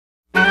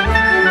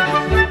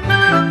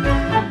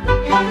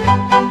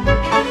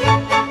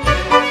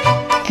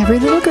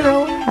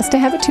to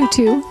have a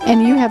tutu,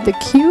 and you have the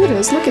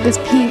cutest. Look at this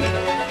pink.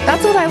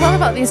 That's what I love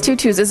about these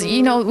tutus is,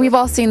 you know, we've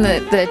all seen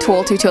the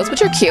tulle tutus,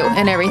 which are cute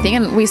and everything,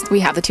 and we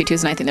have the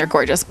tutus, and I think they're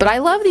gorgeous. But I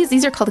love these.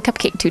 These are called the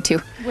cupcake tutu.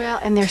 Well,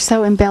 and they're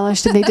so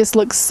embellished, and they just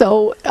look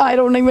so, I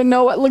don't even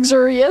know what,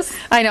 luxurious.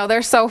 I know,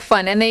 they're so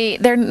fun, and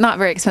they're not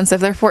very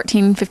expensive. They're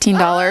 $14,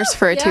 $15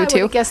 for a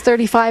tutu. I guess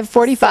 $35,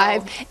 $45.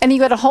 So, and you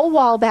got a whole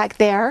wall back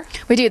there.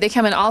 We do. They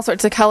come in all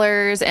sorts of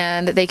colors,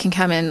 and they can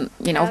come in,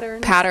 you know,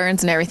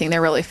 patterns and everything.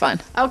 They're really fun.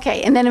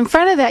 Okay, and then in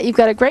front of that, you've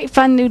got a great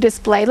fun new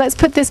display. Let's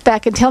put this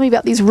back and tell me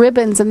about these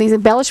ribbons and these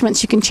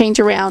embellishments you can change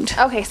around.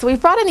 Okay, so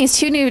we've brought in these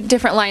two new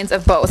different lines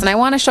of bows, and I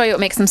want to show you what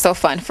makes them so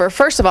fun.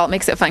 First of all, it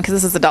makes it fun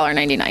because this is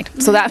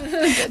 $1.99. So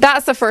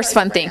that's the first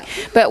fun thing.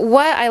 But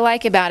what I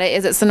like about it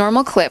is it's a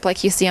normal clip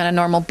like you see on a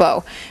normal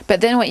bow.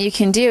 But then what you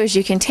can do is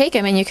you can take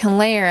them and you can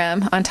layer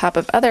them on top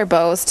of other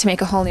bows to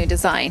make a whole new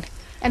design.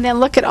 And then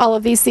look at all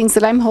of these things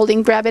that I'm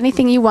holding. Grab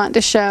anything you want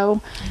to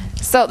show.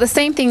 So the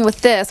same thing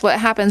with this, what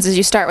happens is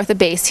you start with a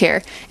base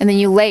here, and then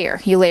you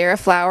layer a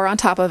flower on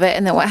top of it,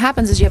 and then what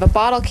happens is you have a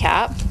bottle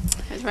cap.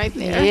 It's right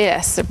there.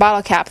 Yes, a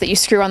bottle cap that you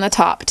screw on the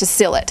top to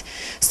seal it.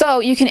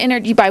 So you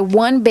can you buy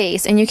one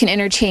base, and you can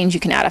interchange. You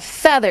can add a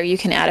feather, you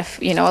can add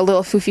a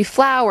little foofy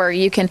flower,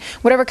 you can,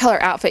 whatever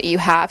color outfit you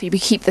have, you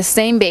keep the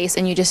same base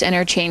and you just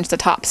interchange the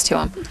tops to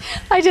them.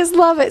 I just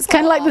love it. It's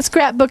kind of like the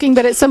scrapbooking,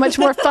 but it's so much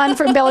more fun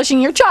for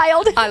embellishing your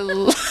child. I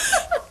love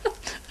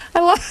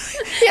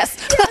yes.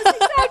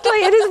 Exactly.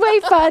 It is way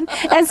fun.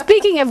 And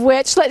speaking of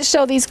which, let's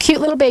show these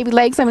cute little baby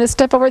legs. I'm going to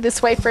step over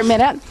this way for a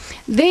minute.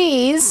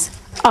 These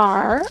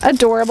are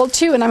adorable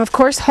too, and I'm of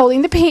course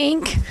holding the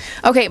pink.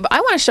 Okay, but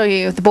I want to show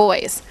you the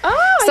boys.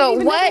 Oh, so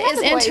what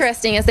is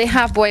interesting is they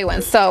have boy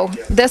ones. So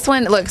this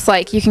one looks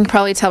like, you can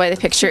probably tell by the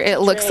picture,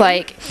 it looks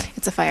like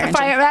it's a fire engine.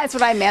 That's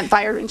what I meant,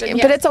 fire engine.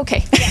 But it's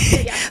okay.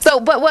 Yeah. So,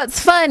 but what's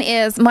fun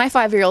is my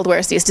 5-year-old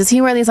wears these. Does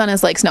he wear these on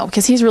his legs? No,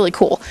 because he's really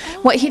cool.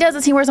 What he does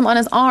is he wears them on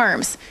his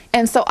arms.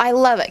 And so I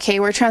love it. Okay,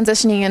 we're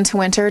transitioning into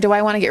winter. Do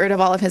I want to get rid of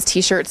all of his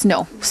t-shirts?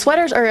 No.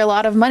 Sweaters are a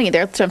lot of money.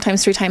 They're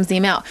sometimes 3 times the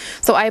amount.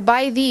 So I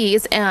buy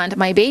these, and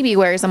my baby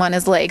wears them on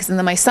his legs, and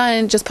then my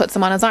son just puts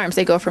them on his arms.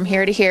 They go from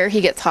here to here.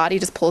 He gets hot. He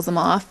just pulls them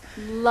off.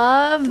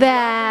 Love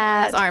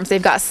that. His arms.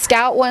 They've got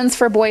scout ones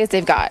for boys.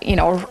 They've got, you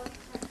know,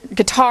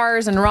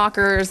 guitars and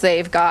rockers.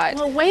 They've got,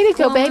 well, way to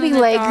go, baby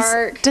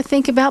legs, to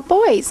think about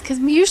boys, because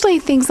usually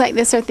things like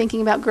this are thinking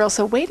about girls,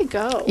 so way to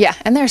go. Yeah,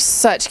 and they're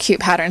such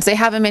cute patterns. They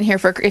have them in here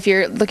for if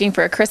you're looking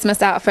for a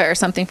Christmas outfit or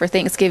something for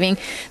Thanksgiving.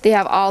 They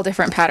have all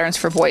different patterns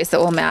for boys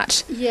that will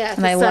match. Yeah,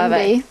 and I love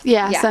it.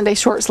 Yeah, Sunday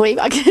short sleeve.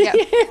 Yeah.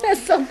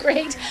 That's so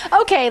great.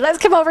 Okay, let's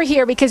come over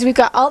here because we've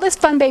got all this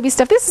fun baby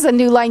stuff. This is a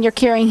new line you're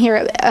carrying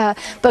here at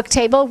Book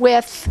Table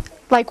with,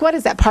 like, what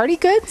is that, party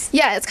goods?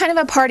 Yeah, it's kind of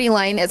a party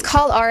line. It's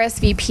called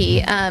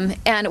RSVP,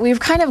 and we've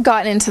kind of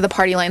gotten into the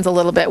party lines a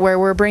little bit, where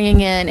we're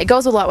bringing in, it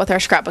goes a lot with our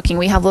scrapbooking.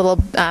 We have little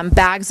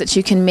bags that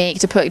you can make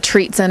to put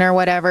treats in or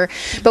whatever,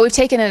 but we've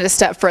taken it a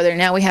step further.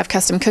 Now we have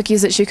custom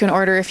cookies that you can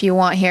order if you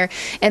want here,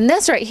 and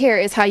this right here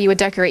is how you would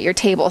decorate your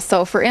table.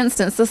 So for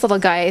instance, this little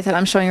guy that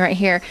I'm showing right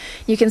here,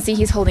 you can see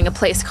he's holding a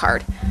place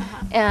card.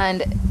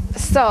 And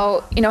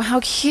so, you know,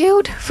 how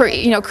cute. For,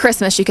 you know,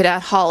 Christmas, you could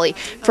add holly.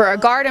 For a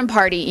garden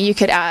party, you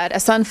could add a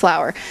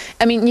sunflower.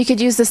 I mean, you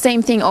could use the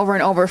same thing over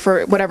and over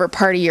for whatever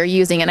party you're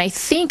using. And I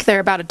think they're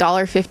about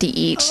 $1.50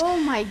 each. Oh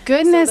my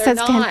goodness, so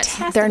that's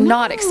fantastic. They're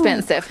not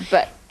expensive,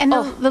 but and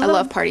I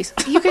love parties.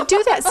 You could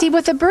do that, see,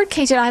 with the bird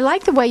cage, and I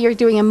like the way you're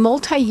doing a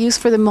multi-use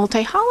for the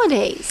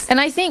multi-holidays. And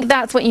I think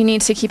that's what you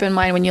need to keep in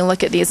mind when you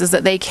look at these, is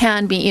that they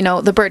can be, you know,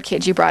 the bird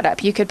cage you brought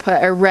up. You could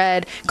put a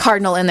red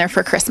cardinal in there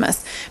for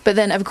Christmas. But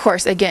then, of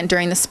course, again,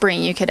 during the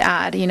spring, you could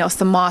add, you know,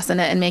 some moss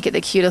in it and make it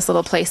the cutest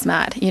little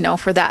placemat, you know,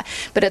 for that.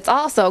 But it's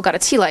also got a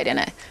tea light in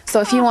it.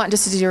 So if you want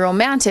just to do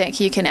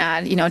romantic, you can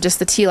add, you know, just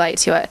the tea light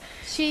to it.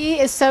 She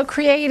is so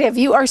creative.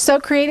 You are so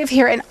creative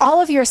here, and all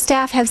of your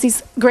staff has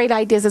these great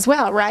ideas as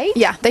well, right?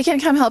 Yeah, they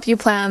can come help you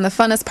plan the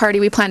funnest party.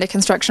 We planned a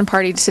construction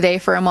party today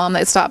for a mom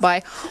that stopped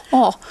by.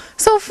 Oh,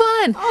 so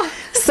fun. Oh.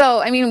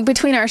 So, I mean,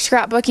 between our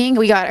scrapbooking,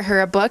 we got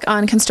her a book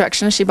on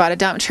construction. She bought a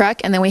dump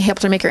truck, and then we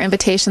helped her make her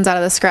invitations out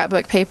of the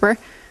scrapbook paper.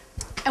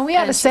 And we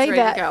ought to say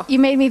that you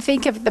made me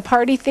think of the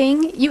party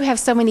thing. You have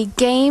so many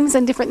games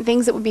and different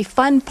things that would be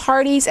fun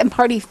parties and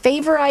party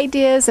favor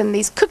ideas and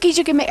these cookies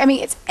you can make. I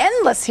mean, it's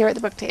endless here at the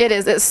book table. It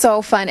is. It's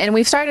so fun. And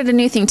we've started a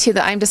new thing, too,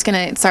 that I'm just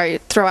going to,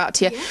 throw out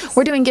to you. Yes.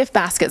 We're doing gift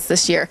baskets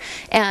this year.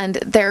 And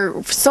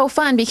they're so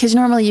fun because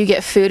normally you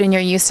get food and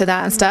you're used to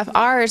that and stuff.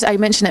 Ours, I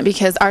mention it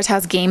because ours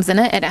has games in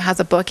it and it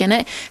has a book in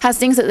it. Has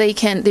things that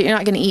that you're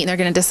not going to eat and they're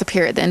going to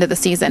disappear at the end of the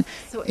season.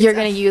 So you're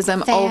going to use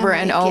them over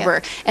and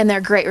over. And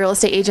they're great. Real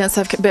estate agents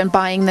have been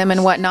buying them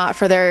and whatnot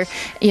for their,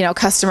 you know,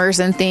 customers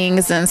and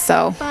things, and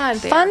so fun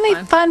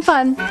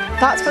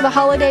thoughts for the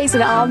holidays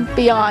and on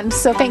beyond.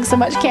 So thanks so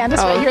much, Candace,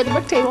 right here at the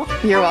book table.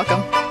 You're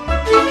welcome.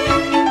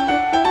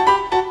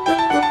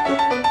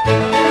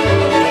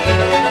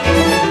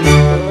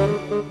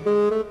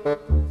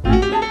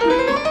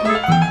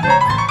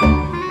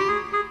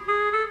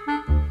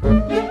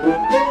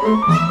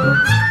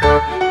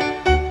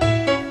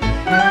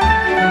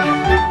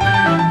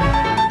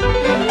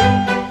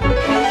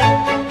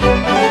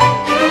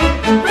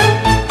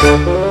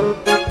 you.